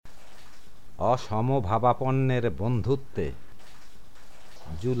অসমভাবাপন্নের বন্ধুত্বে,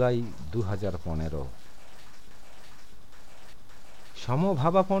 জুলাই 2015।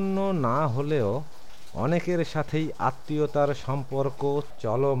 সমভাবাপন্ন না হলেও অনেকের সাথেই আত্মীয়তার সম্পর্ক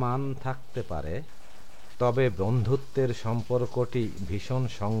চলমান থাকতে পারে, তবে বন্ধুত্বের সম্পর্কটি ভীষণ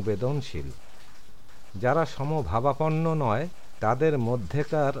সংবেদনশীল। যারা সমভাবাপন্ন নয় তাদের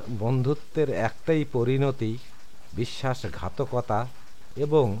মধ্যেকার বন্ধুত্বের একটাই পরিণতি বিশ্বাসঘাতকতা,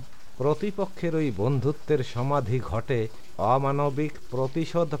 এবং প্রতিপক্ষের ওই বন্ধুত্বের সমাধি ঘটে অমানবিক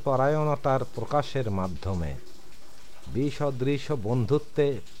প্রতিশোধ পরায়ণতার প্রকাশের মাধ্যমে। বিসদৃশ বন্ধুত্বে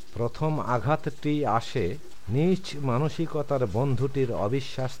প্রথম আঘাতটি আসে নীচ মানসিকতার বন্ধুটির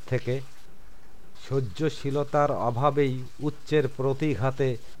অবিশ্বাস থেকে। সহ্যশীলতার অভাবেই উচ্চের প্রতিঘাতে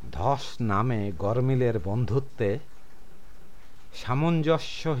ধস নামে গরমিলের বন্ধুত্বে।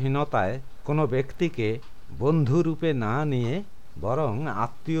 সামঞ্জস্যহীনতায় কোনো ব্যক্তিকে বন্ধুরূপে না নিয়ে বরং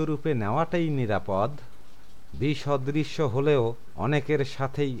আত্মীয় রূপে নেওয়াটাই নিরাপদ। বিসদৃশ্য হলেও অনেকের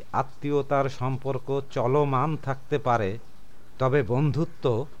সাথেই আত্মীয়তার সম্পর্ক চলমান থাকতে পারে, তবে বন্ধুত্ব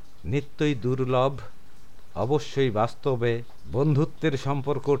নিত্যই দুর্লভ। অবশ্যই বাস্তবে বন্ধুত্বের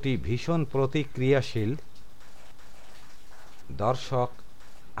সম্পর্কটি ভীষণ প্রতিক্রিয়াশীল। দর্শক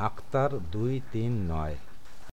আক্তার 239।